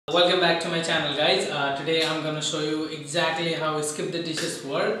Welcome back to my channel, guys. Today I'm gonna show you exactly how skip the dishes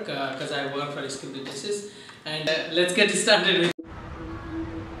work, because I work for skip the dishes. And let's get started with.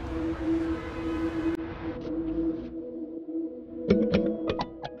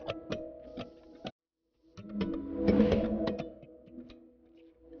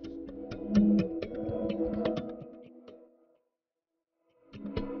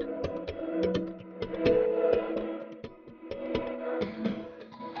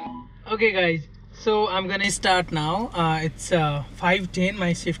 Okay, guys, so I'm gonna start now. It's 5:10.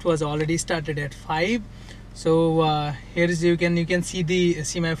 My shift was already started at 5. So here is you can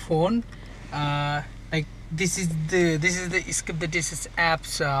see my phone. Like this is the skip the dishes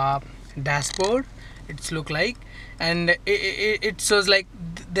apps dashboard. It's look like, and it shows like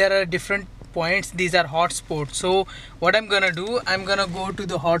there are different points. These are hotspots. So what I'm gonna do, I'm gonna go to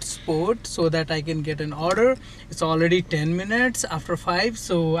the hotspot so that I can get an order. It's already 10 minutes after 5,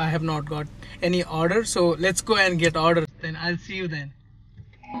 so I have not got any order. So let's go and get orders, then I'll see you then.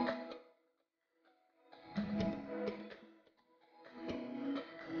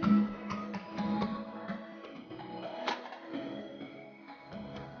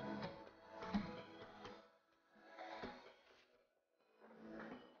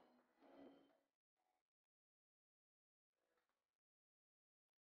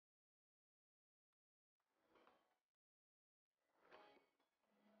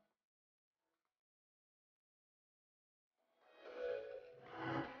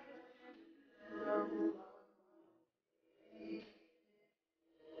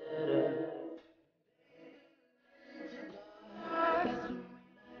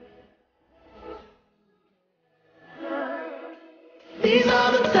 These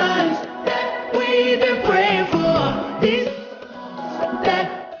are the times that we've been praying for. These that.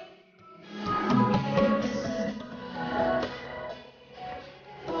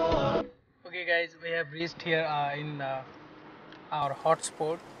 Okay, guys, we have reached here in our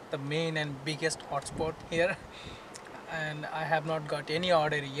hotspot, the main and biggest hotspot here, and I have not got any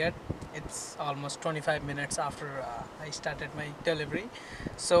order yet. It's almost 25 minutes after I started my delivery.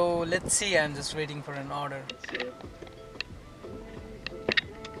 So let's see. I'm just waiting for an order.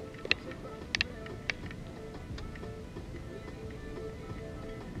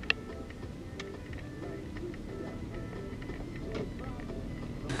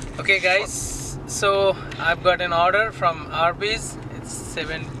 Okay, guys, so I've got an order from Arby's. It's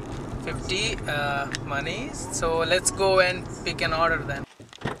 750 monies. So let's go and pick an order then.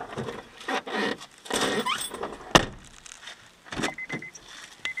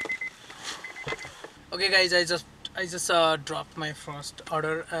 Okay, guys, I just dropped my first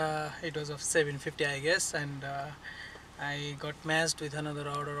order. It was of 750, I guess, and I got matched with another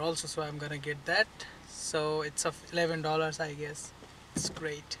order also, so I'm gonna get that. So it's of $11, I guess. It's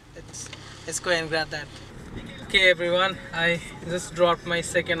great. Let's go and grab that. Okay, everyone, I just dropped my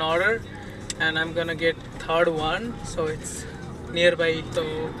second order, and I'm gonna get third one. So it's nearby. So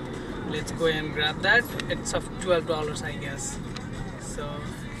let's go and grab that. It's of $12, I guess. So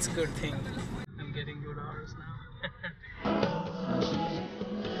it's a good thing. I'm getting good orders now.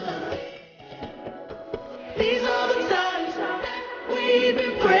 These are the times that we've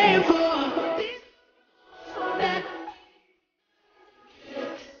been praying for.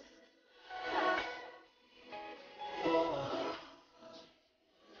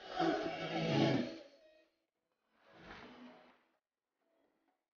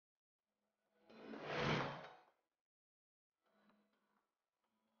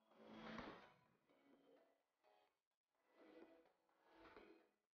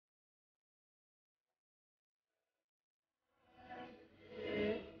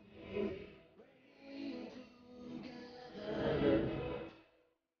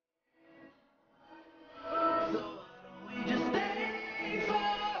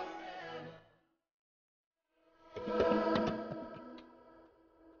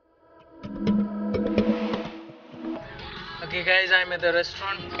 Okay, guys, I'm at the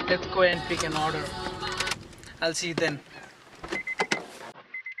restaurant. Let's go and pick an order. I'll see you then.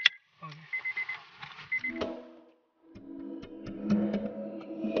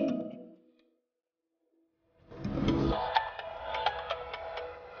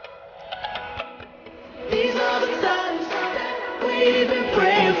 These are the times that we've been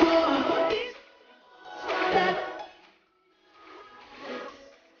praying for.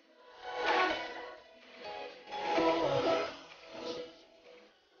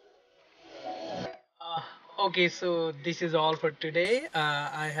 Okay, so this is all for today.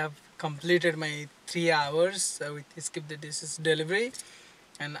 I have completed my 3 hours with skip the dishes delivery,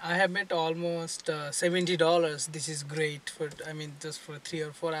 and I have made almost $70. This is great for, I mean, just for 3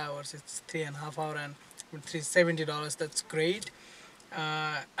 or 4 hours. It's 3.5 hours and with $70. That's great.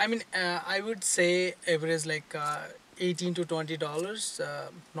 I mean, I would say average like $18 to $20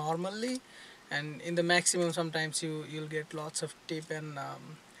 normally, and in the maximum sometimes you'll get lots of tip and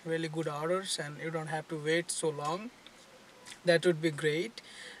really good orders, and you don't have to wait so long. That would be great.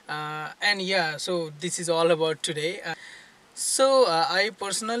 And yeah, so this is all about today. I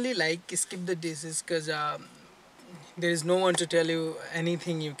personally like skip the dishes because there is no one to tell you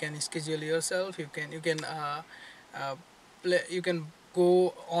anything. You can schedule yourself. Uh, you can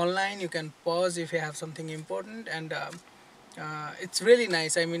go online. You can pause if you have something important, and it's really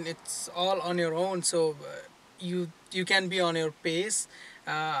nice. I mean, it's all on your own, so you can be on your pace.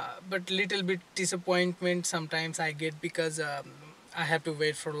 But little bit disappointment sometimes I get because I have to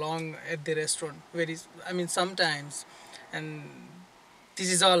wait for long at the restaurant. I mean, sometimes, and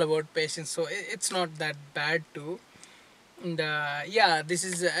this is all about patience. So it's not that bad too. And yeah, this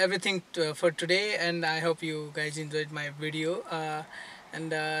is everything for today, and I hope you guys enjoyed my video.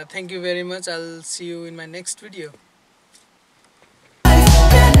 And thank you very much. I'll see you in my next video.